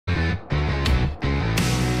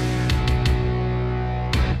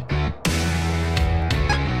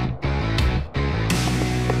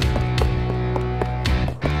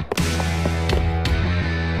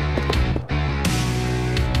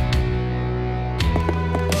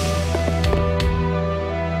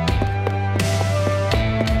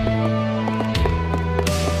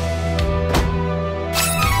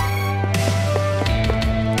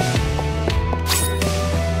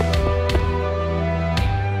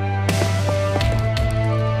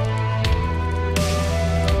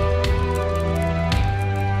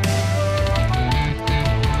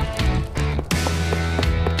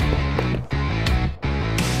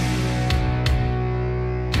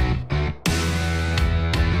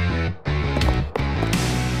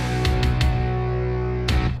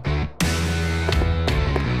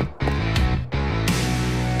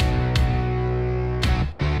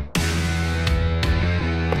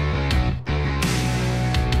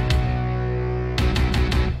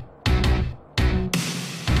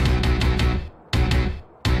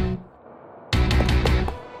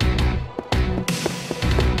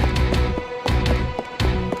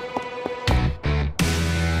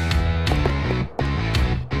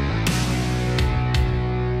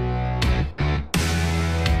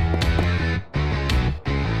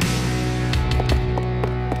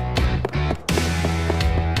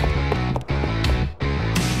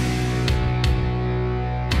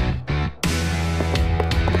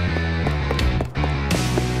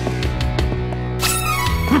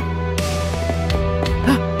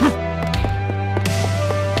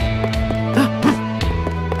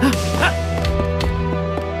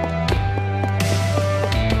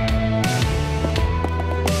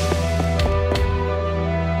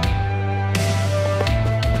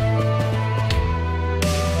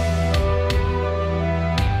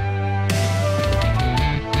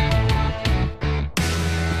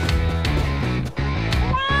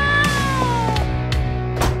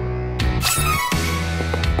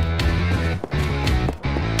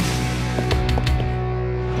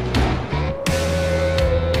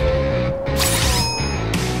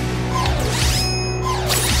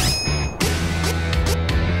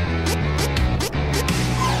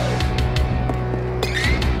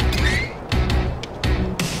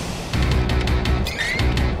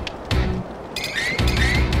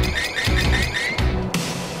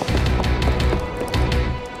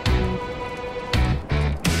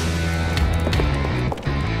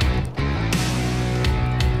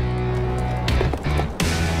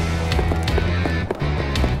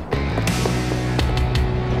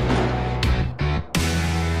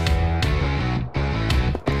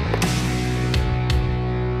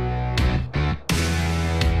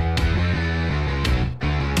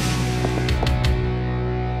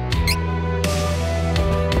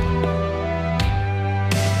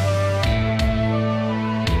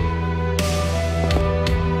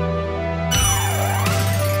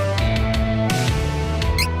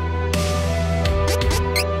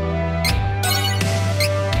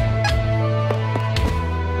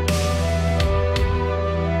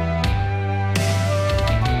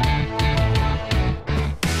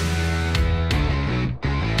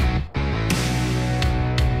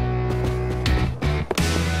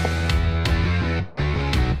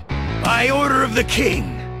of the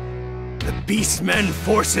king. The Beastmen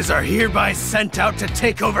forces are hereby sent out to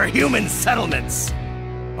take over human settlements.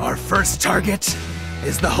 Our first target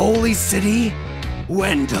is the holy city,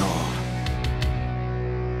 Wendel.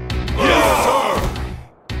 Yes, sir!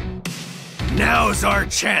 Now's our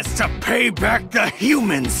chance to pay back the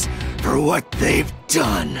humans for what they've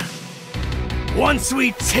done. Once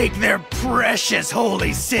we take their precious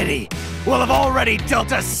holy city, we'll have already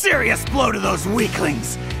dealt a serious blow to those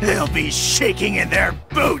weaklings. They'll be shaking in their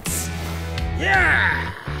boots.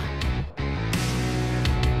 Yeah!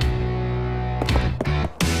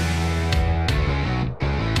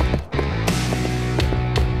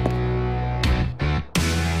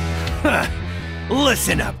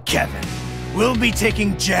 Listen up, Kevin. We'll be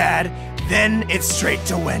taking Jad, then it's straight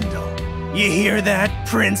to Wendel. You hear that,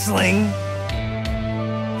 Princeling?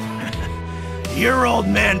 Your old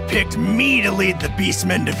man picked me to lead the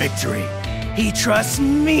Beastmen to victory. He trusts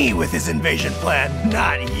me with his invasion plan,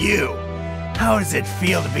 not you. How does it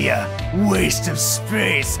feel to be a waste of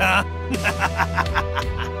space, huh?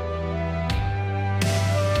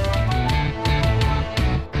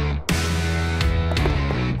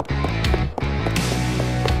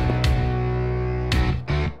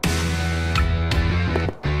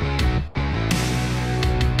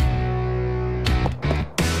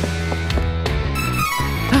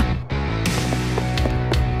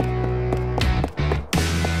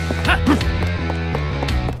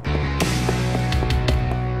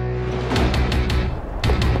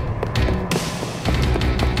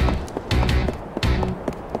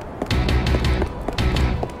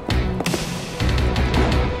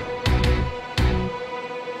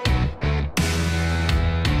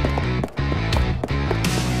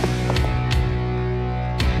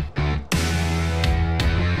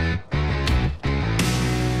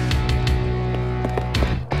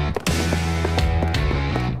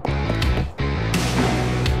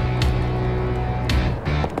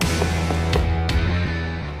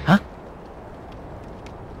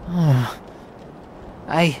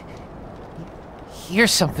 I hear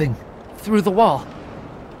something through the wall.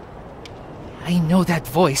 I know that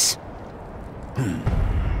voice.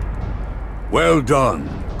 Well done,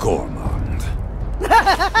 Goremand.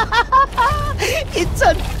 It's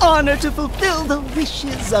an honor to fulfill the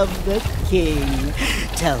wishes of the king.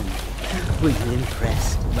 Tell me, were you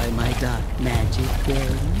impressed by my dark magic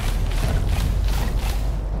then?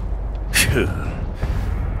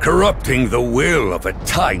 Corrupting the will of a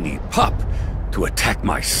tiny pup to attack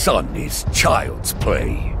my son is child's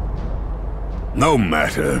play. No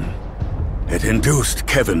matter. It induced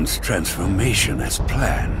Kevin's transformation as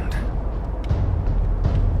planned.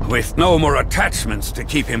 With no more attachments to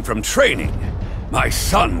keep him from training, my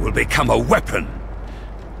son will become a weapon.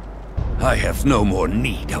 I have no more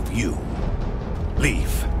need of you.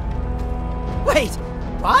 Leave. Wait,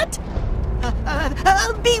 what?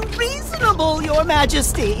 Be reasonable, Your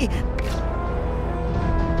Majesty.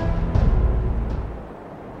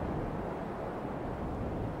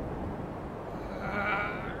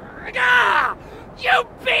 You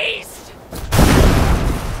beast!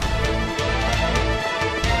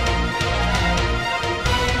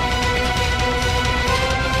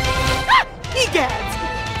 Egads!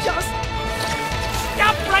 Just...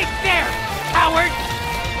 Stop right there, coward!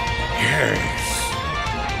 Yes.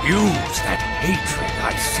 Use that hatred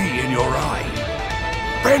I see in your eye.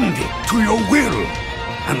 Bend it to your will,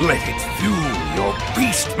 and let it fuel your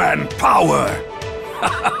Beastman power.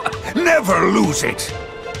 Never lose it.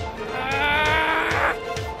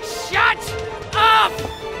 Shut up!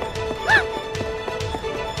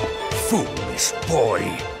 Foolish boy.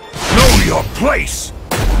 Know your place.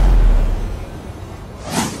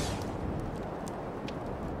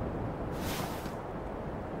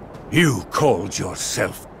 You called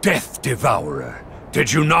yourself Death Devourer,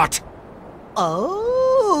 did you not?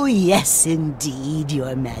 Oh, yes indeed,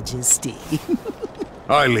 Your Majesty.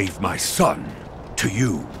 I leave my son to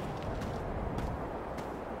you.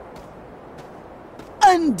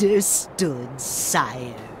 Understood,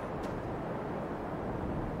 sire.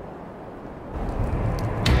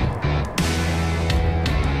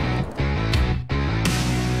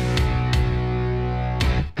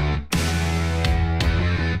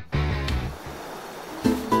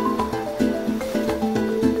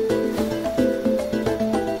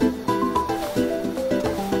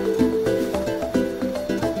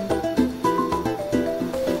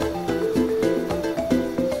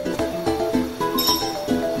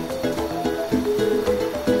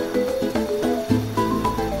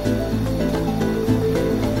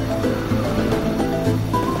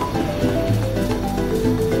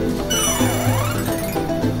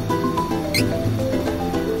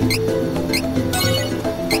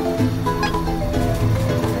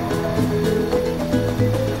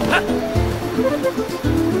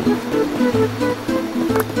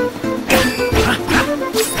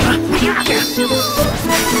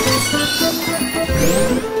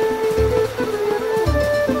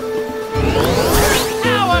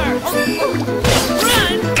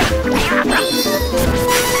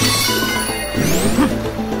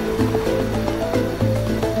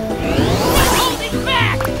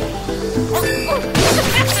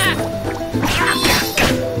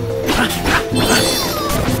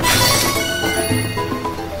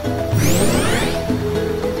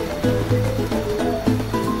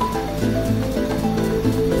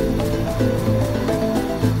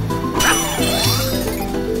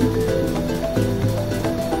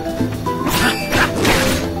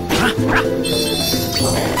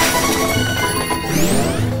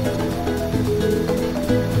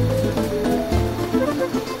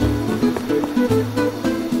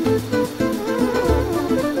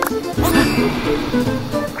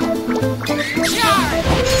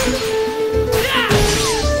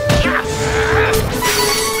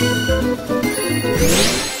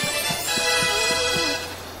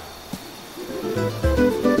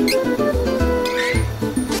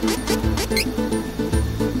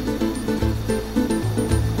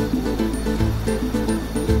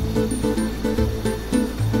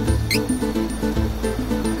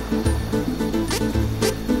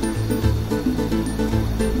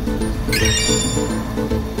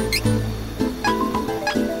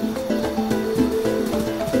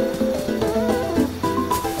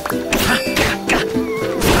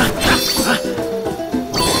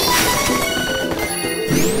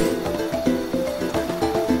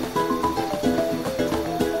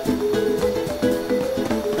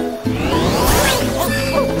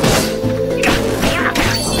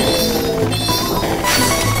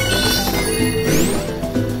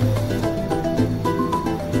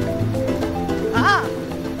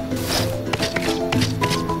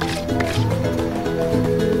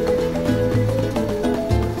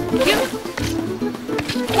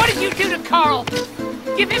 What did you do to Karl?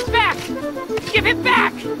 Give him back! Give him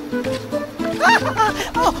back!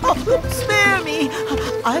 Spare me!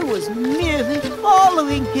 I was merely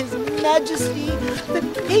following His Majesty, the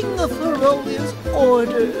King of Faerolia's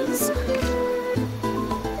orders.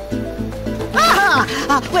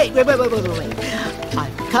 Wait.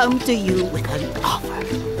 I've come to you with an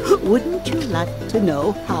offer. Wouldn't you like to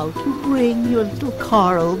know how to bring your little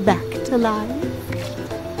Karl back to life?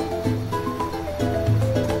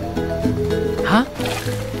 Huh?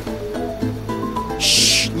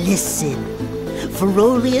 Shh, listen.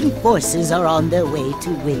 Faerolian forces are on their way to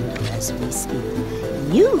Wendel as we speak.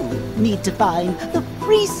 You need to find the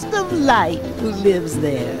Priest of Light who lives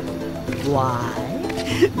there. Why?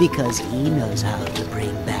 Because he knows how to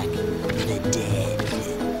bring back the dead.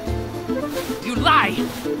 You lie!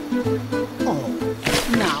 Oh,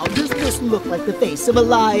 now does this look like the face of a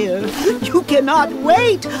liar? You cannot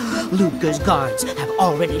wait! Ludger's guards have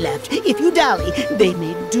already left. If you dally, they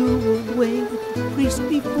may do away with the priest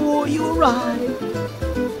before you arrive.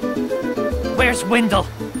 Where's Wendel?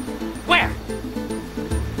 Where?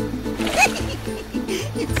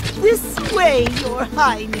 It's this way, Your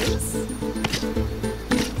Highness.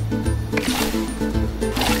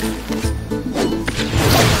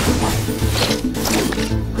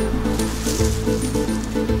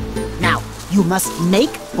 Now, you must make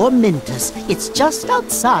for Mintus. It's just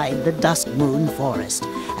outside the Dusk Moon Forest.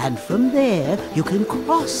 And from there, you can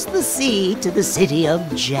cross the sea to the city of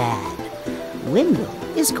Jad. Wendel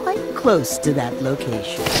is quite close to that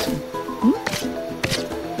location.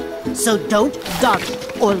 So don't dawdle,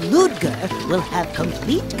 or Ludger will have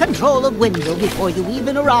complete control of Wendel before you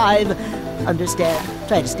even arrive. Understand?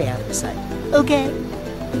 Try to stay out of his sight, okay?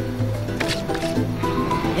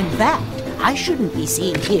 In fact, I shouldn't be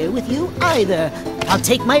seen here with you either. I'll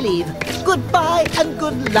take my leave. Goodbye and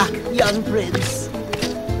good luck, young prince.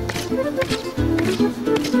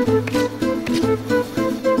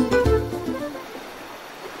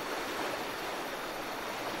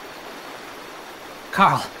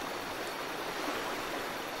 Karl.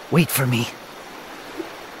 Wait for me.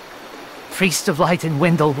 Priest of Light and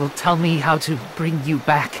Wendel will tell me how to bring you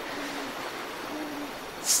back.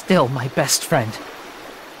 Still my best friend.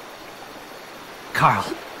 Karl.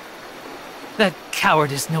 That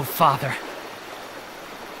coward is no father.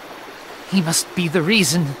 He must be the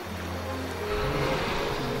reason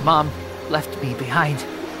Mom left me behind.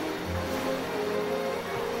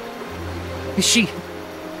 Is she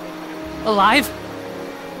alive?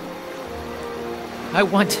 I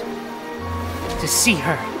want to see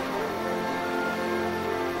her.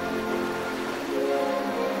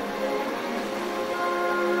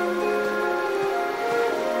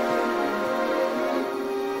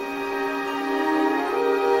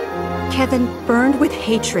 Kevin burned with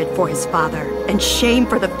hatred for his father and shame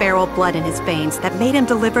for the feral blood in his veins that made him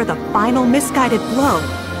deliver the final misguided blow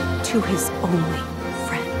to his only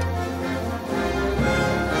friend.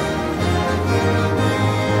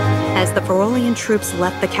 As the Faerolian troops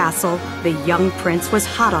left the castle, the young prince was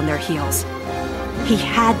hot on their heels. He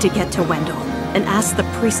had to get to Wendel and ask the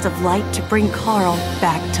Priest of Light to bring Karl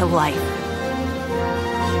back to life.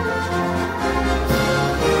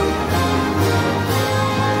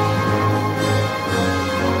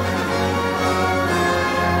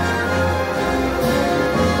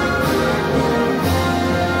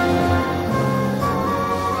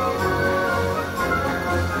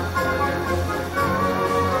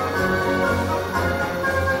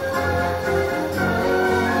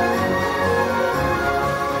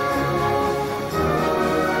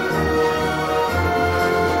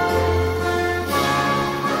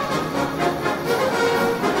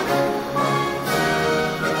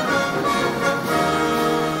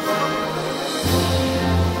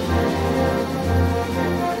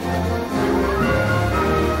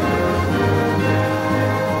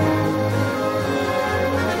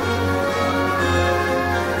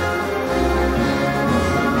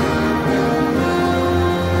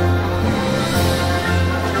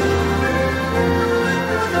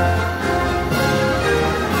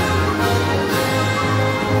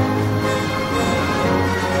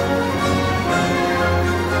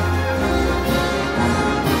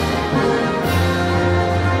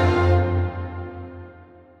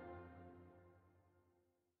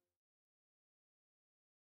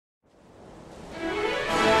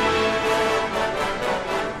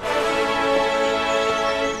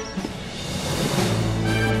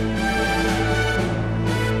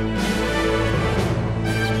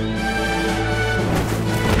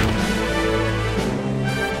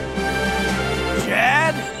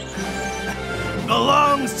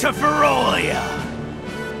 to Faerie.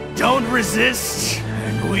 Don't resist,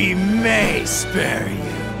 and we may spare you.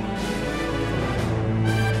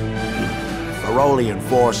 Faerolian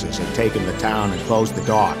forces have taken the town and closed the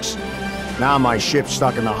docks. Now my ship's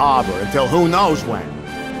stuck in the harbor until who knows when.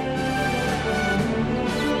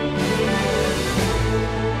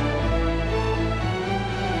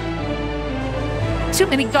 Too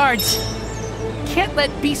many guards. Can't let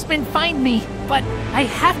beastmen find me, but I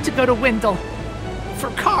have to go to Wendel. For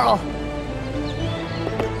Karl.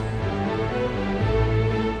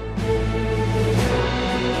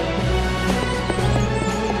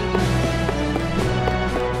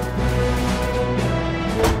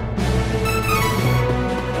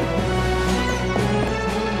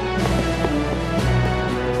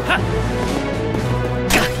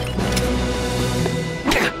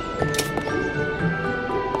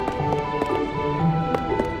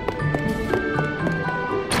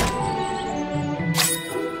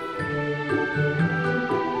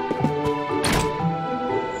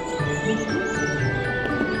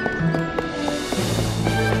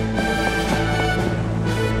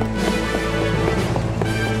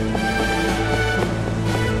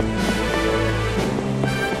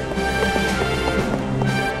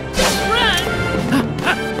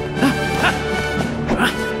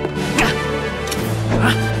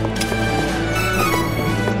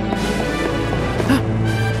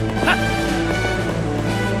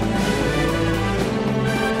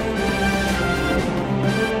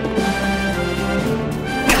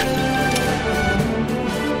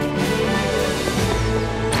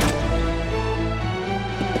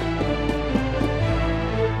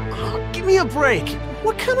 Break!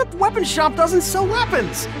 What kind of weapon shop doesn't sell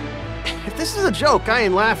weapons? If this is a joke, I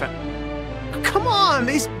ain't laughing. Come on,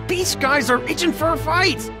 these beast guys are itching for a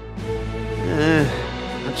fight!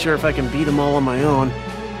 Not sure if I can beat them all on my own.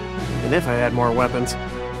 Even if I had more weapons.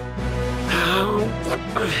 Oh,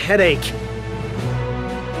 headache.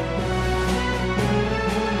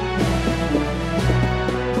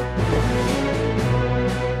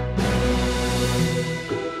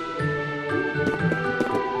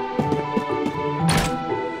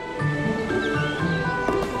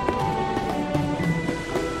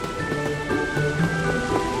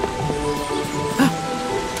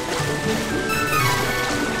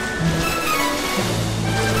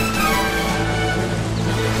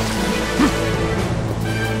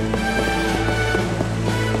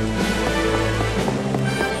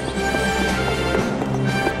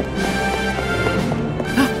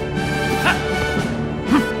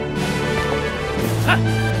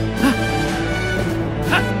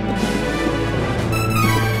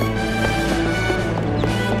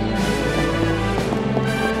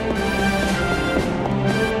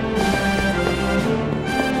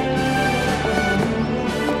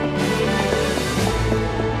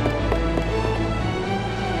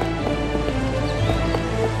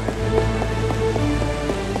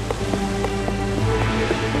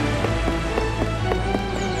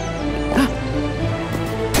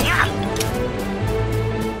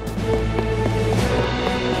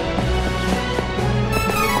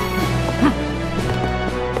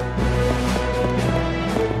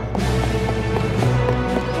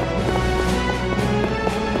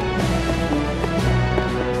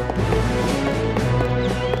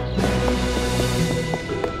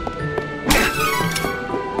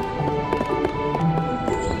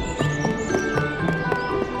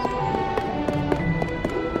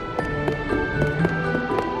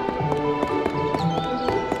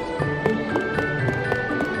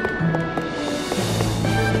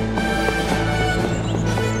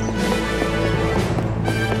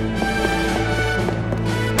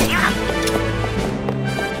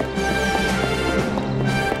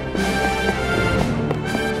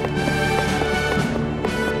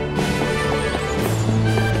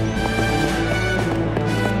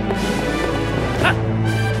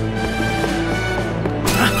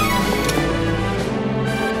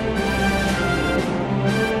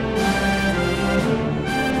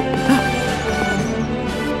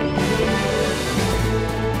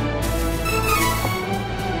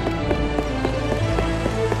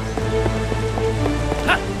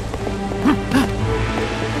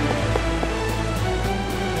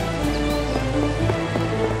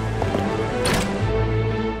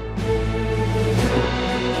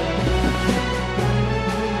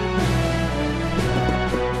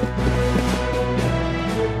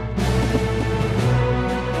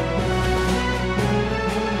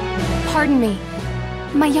 Pardon me.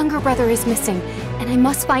 My younger brother is missing, and I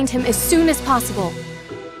must find him as soon as possible.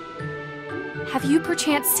 Have you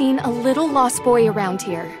perchance seen a little lost boy around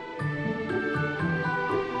here?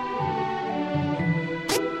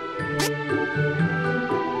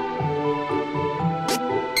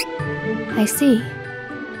 I see.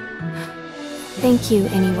 Thank you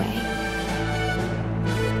anyway.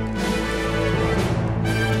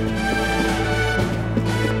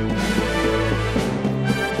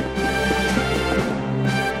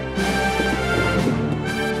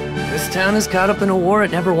 This town is caught up in a war it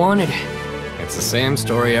never wanted. It's the same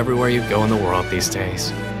story everywhere you go in the world these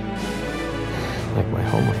days. Like my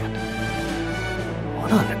homeland.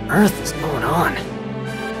 What on earth is going on?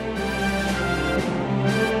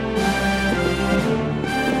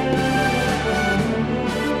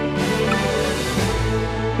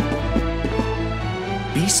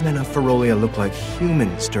 Beastmen of Faerie look like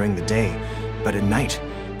humans during the day, but at night,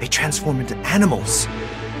 they transform into animals.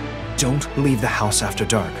 Don't leave the house after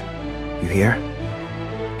dark. You hear?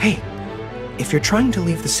 Hey, if you're trying to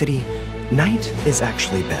leave the city, night is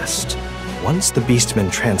actually best. Once the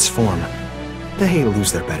Beastmen transform, they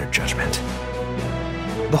lose their better judgment.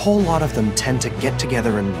 The whole lot of them tend to get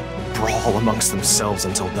together and brawl amongst themselves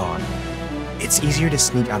until dawn. It's easier to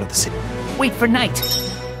sneak out of the city. Wait for night.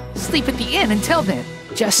 Sleep at the inn until then.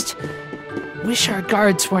 Just wish our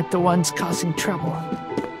guards weren't the ones causing trouble.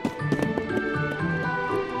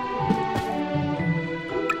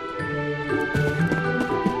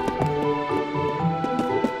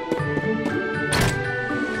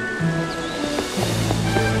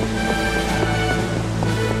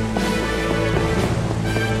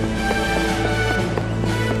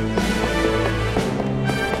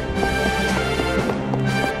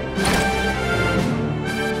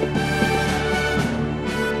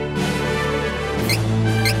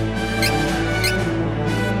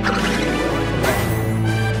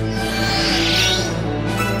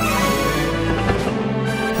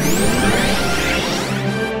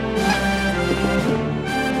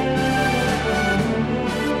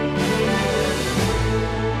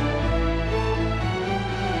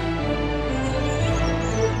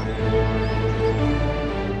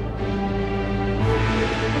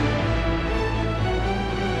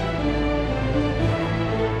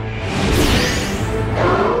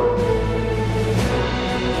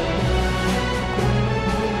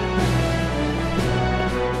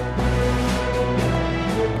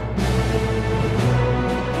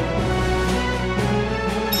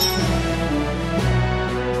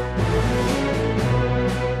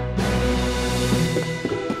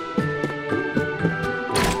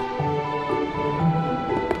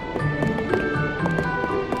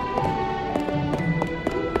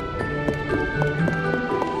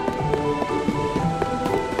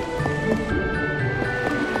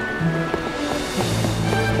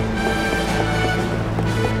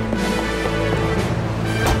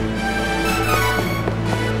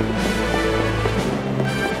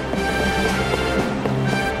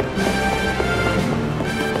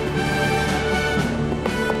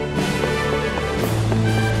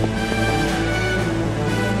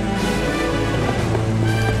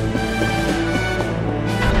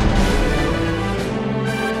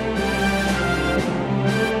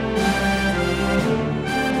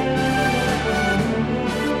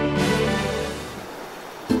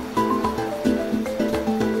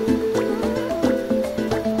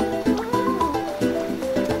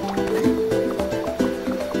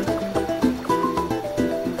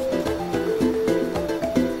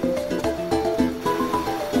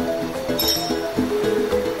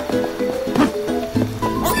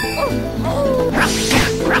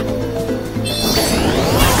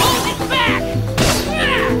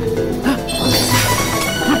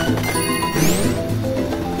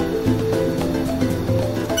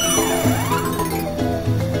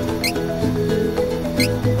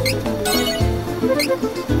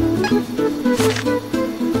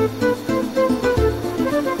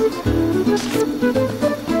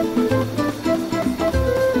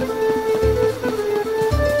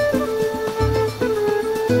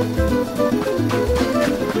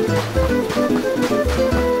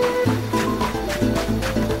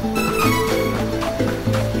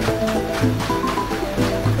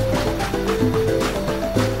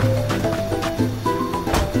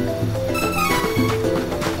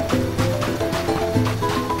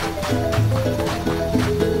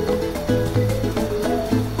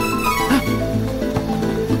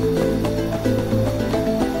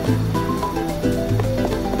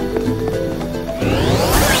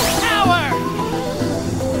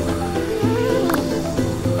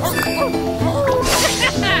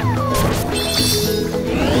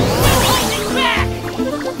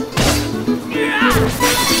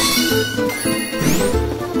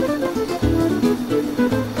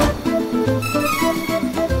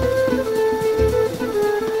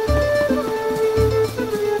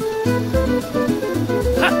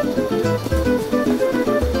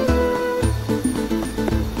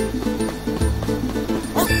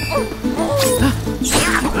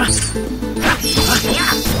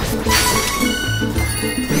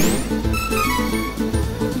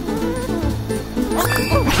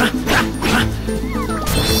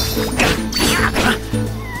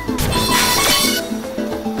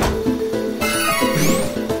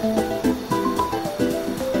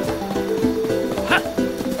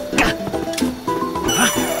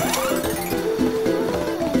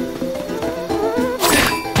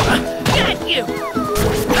 you!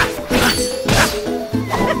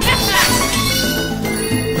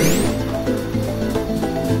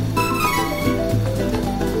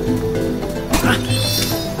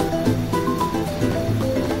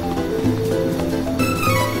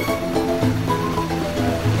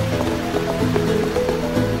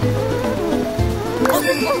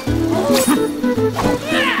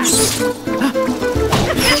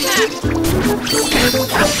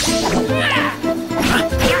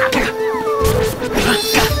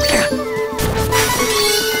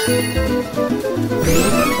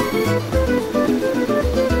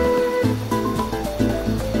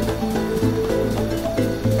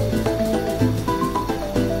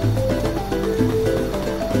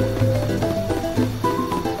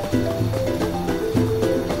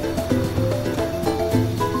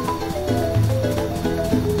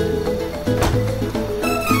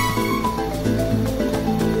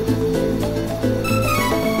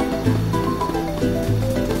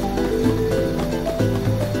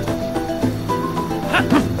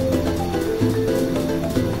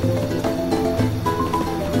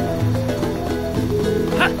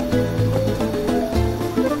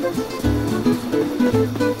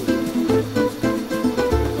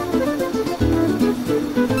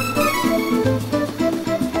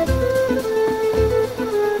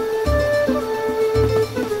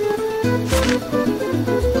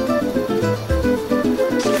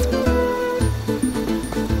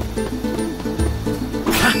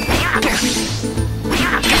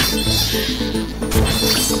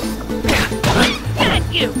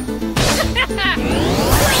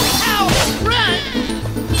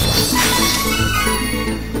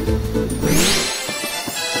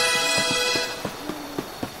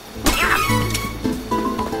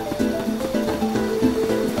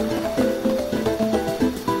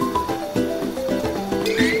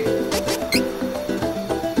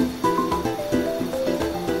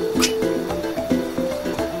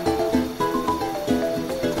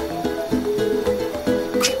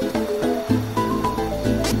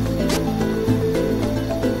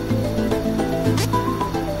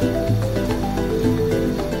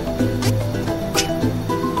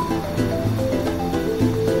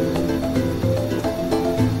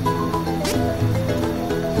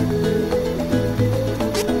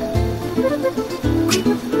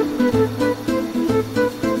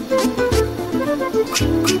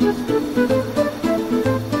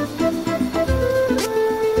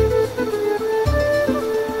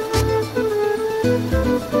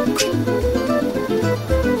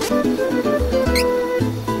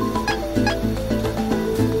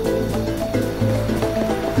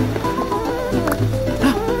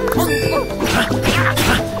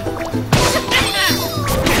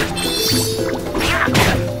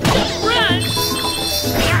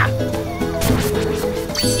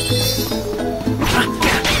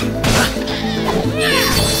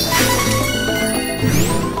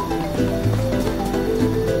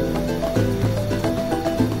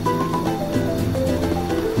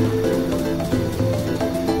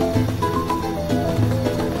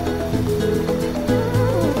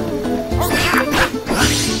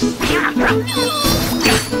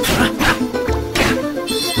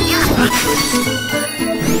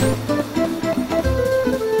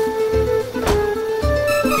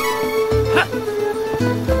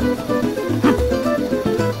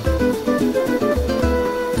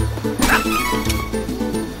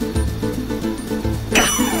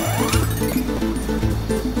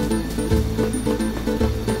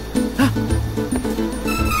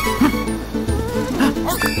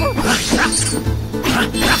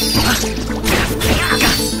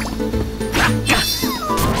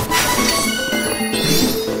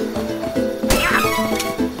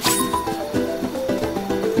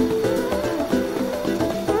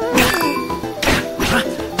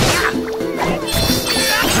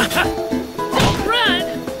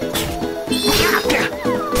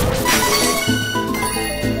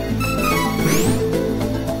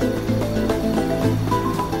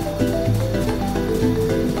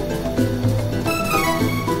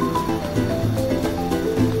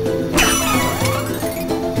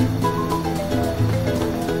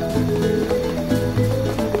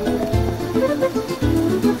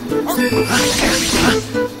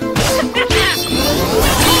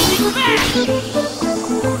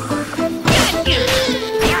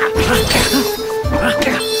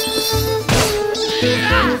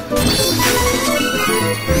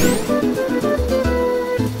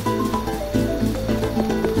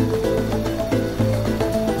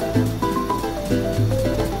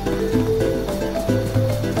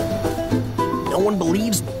 No one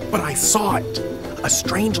believes me, but I saw it. A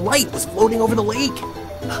strange light was floating over the lake.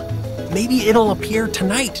 maybe it'll appear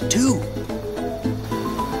tonight, too.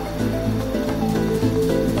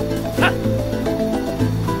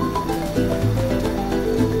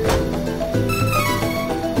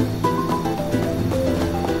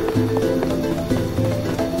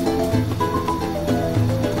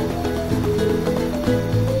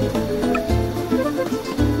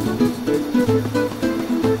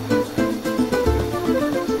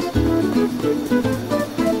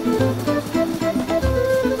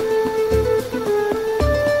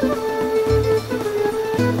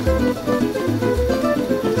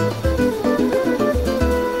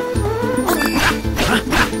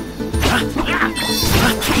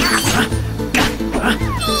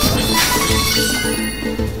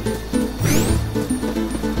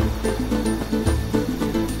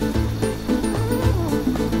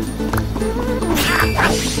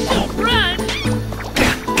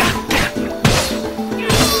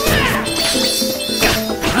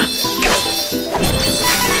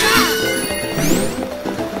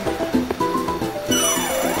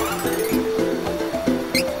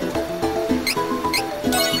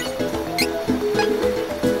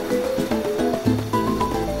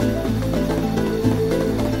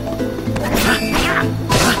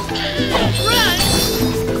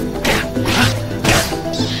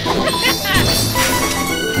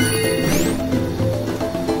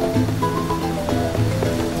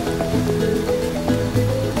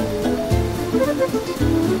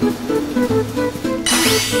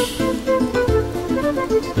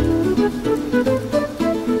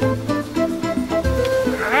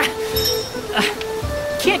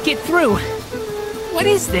 Can't get through. What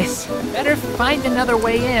is this? Better find another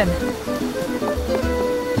way in.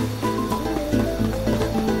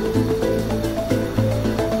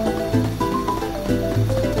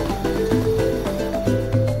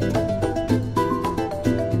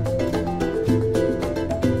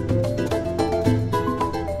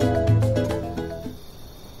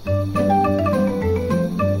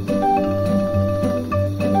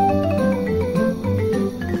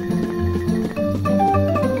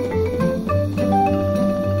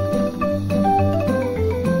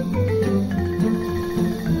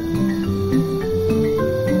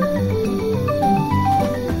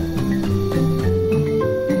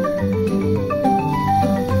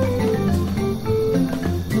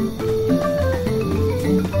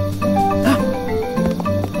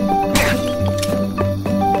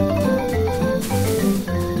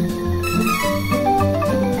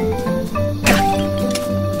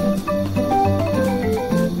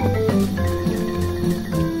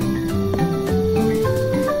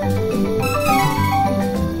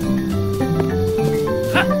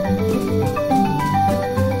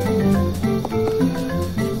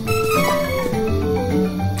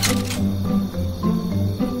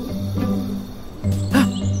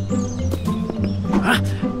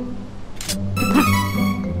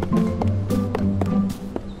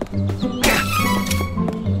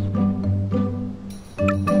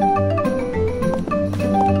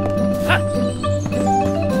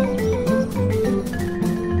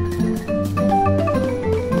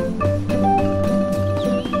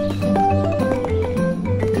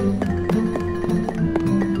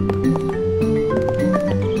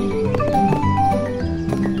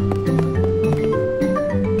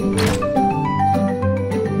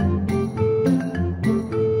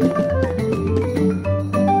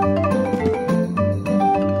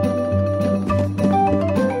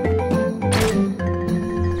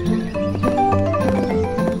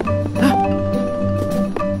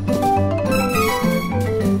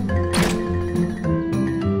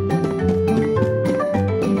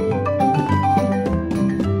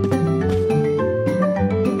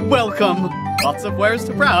 Welcome. Lots of wares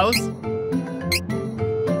to browse.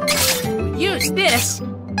 Use this.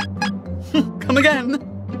 Come again.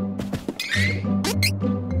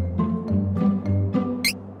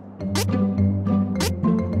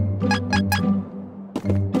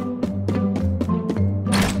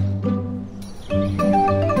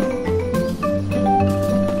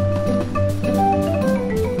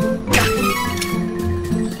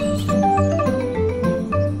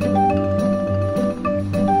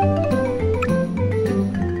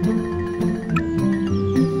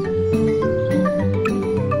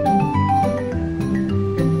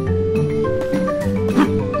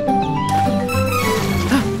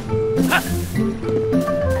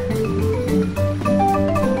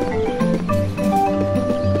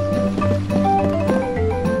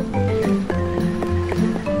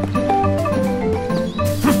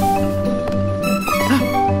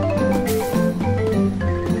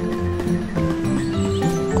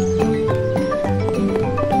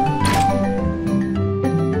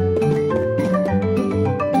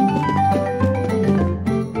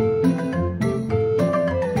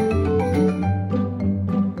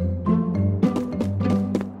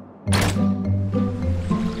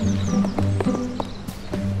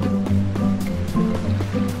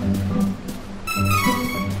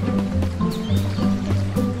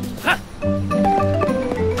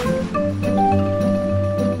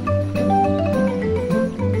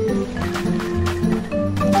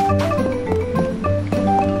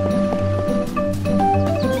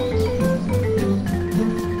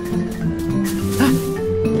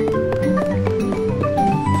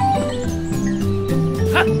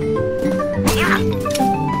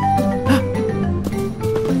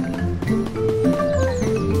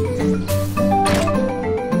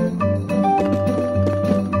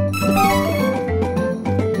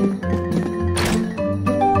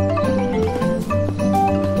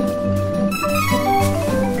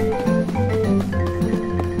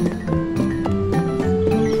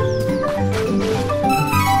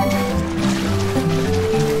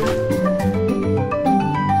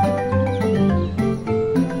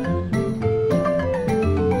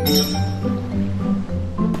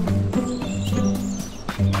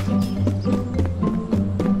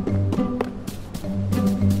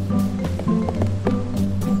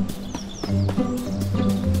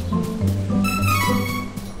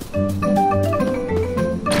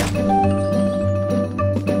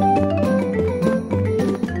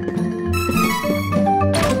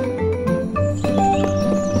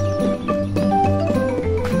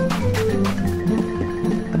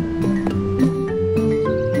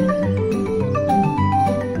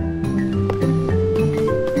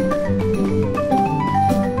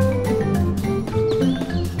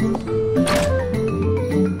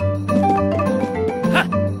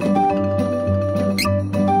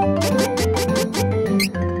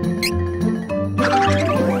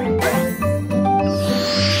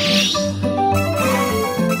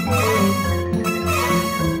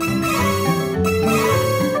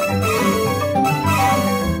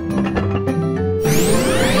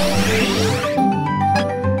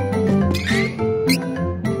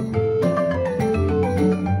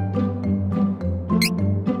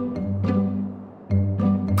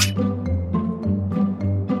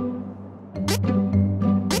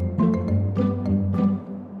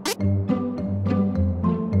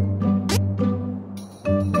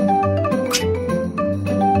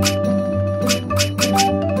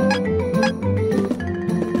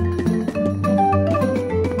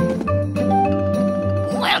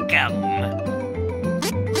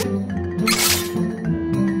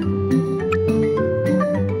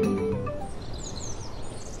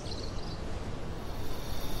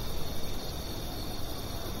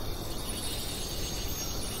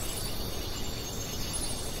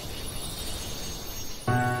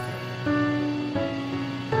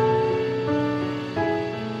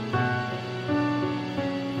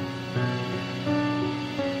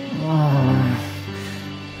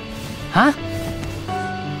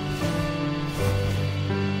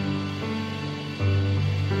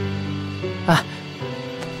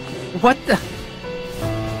 What the...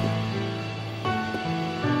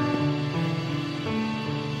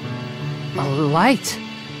 A light.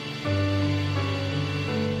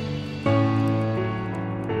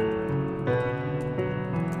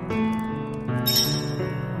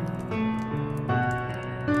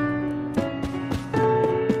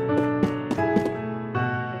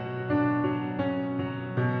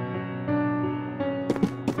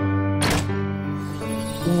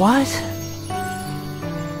 What?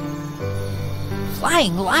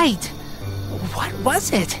 Flying light? What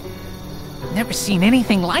was it? Never seen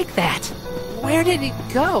anything like that. Where did it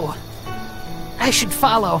go? I should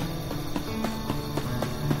follow.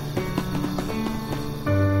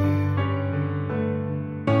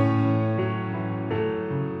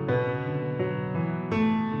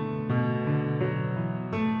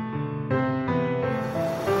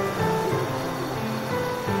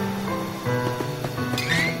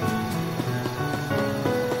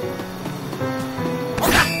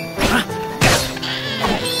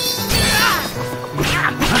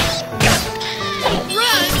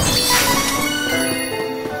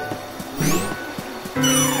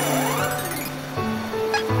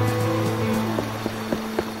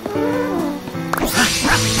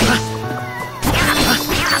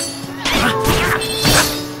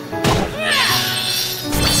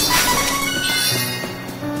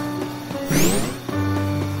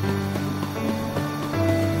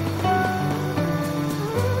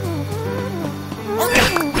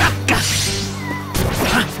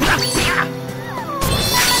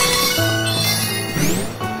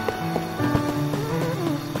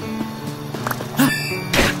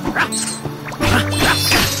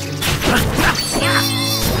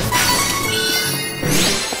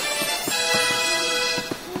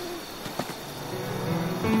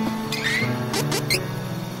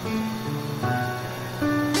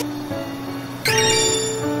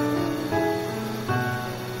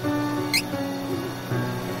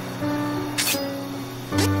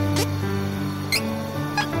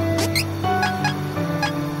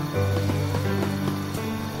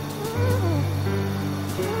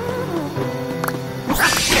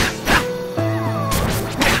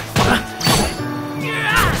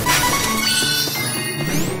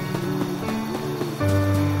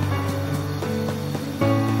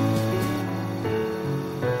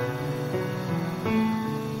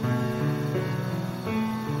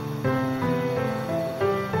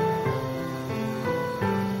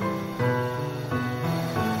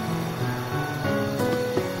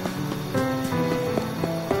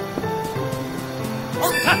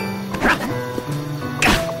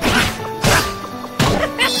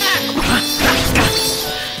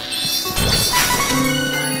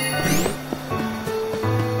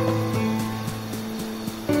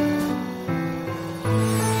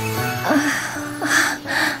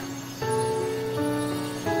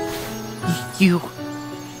 You...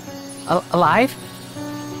 alive?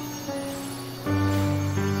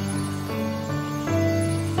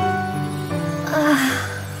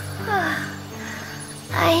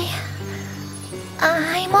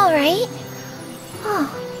 I'm alright. Oh.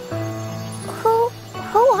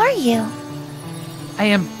 Who are you? I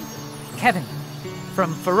am Kevin,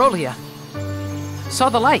 from Faerie. Saw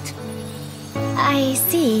the light. I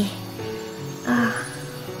see. I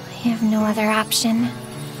have no other option.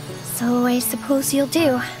 So I suppose you'll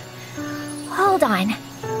do. Hold on.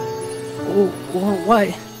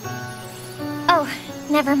 What? Oh,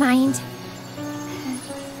 never mind.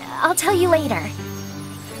 I'll tell you later.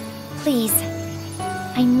 Please,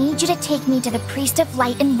 I need you to take me to the Priest of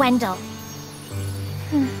Light in Wendel.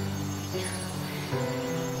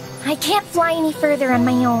 I can't fly any further on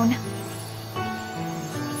my own.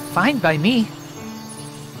 Fine by me.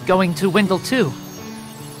 Going to Wendel too.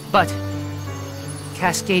 But...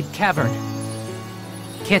 Cascade Cavern.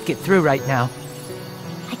 Can't get through right now.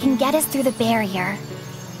 I can get us through the barrier.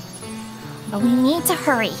 But we need to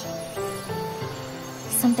hurry.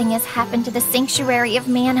 Something has happened to the Sanctuary of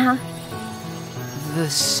Mana. The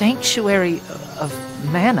Sanctuary of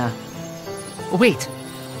Mana? Wait.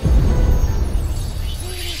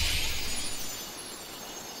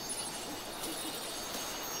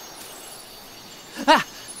 Ah!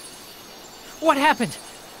 What happened?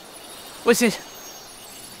 Was it...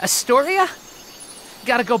 Astoria?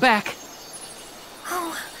 Gotta go back.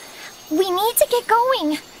 Oh, we need to get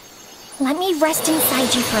going. Let me rest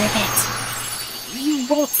inside you for a bit. You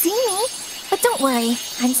won't see me, but don't worry,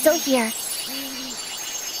 I'm still here.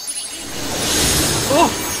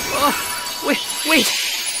 Wait.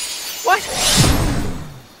 What?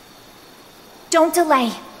 Don't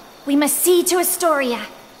delay. We must see to Astoria.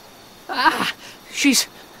 Ah, she's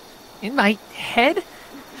In my head?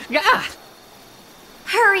 Ah!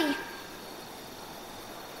 Hurry!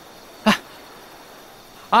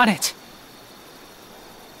 On it!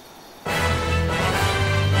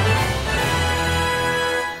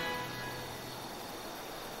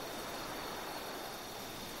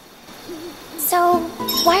 So,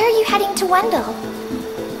 why are you heading to Wendel?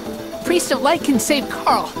 Priest of Light can save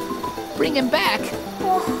Karl. Bring him back.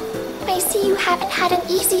 Oh, I see you haven't had an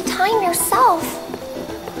easy time yourself.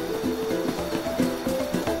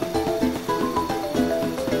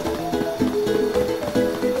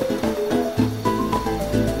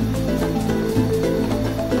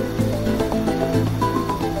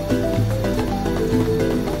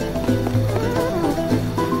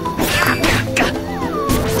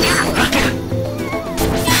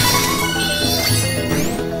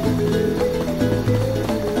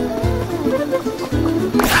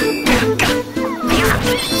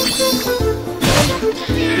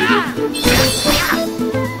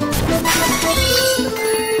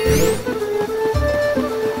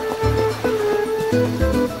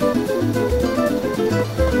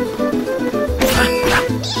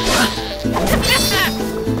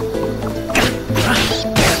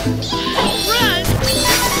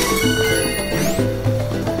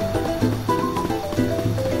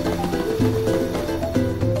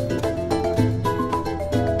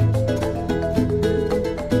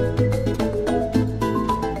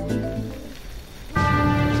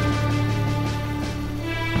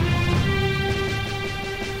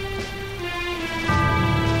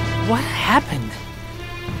 What happened?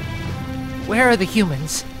 Where are the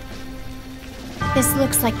humans? This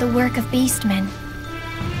looks like the work of beastmen.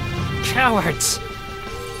 Cowards!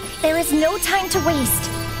 There is no time to waste.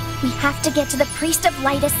 We have to get to the Priest of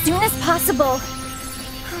Light as soon as possible.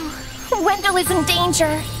 Wendel is in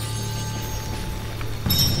danger.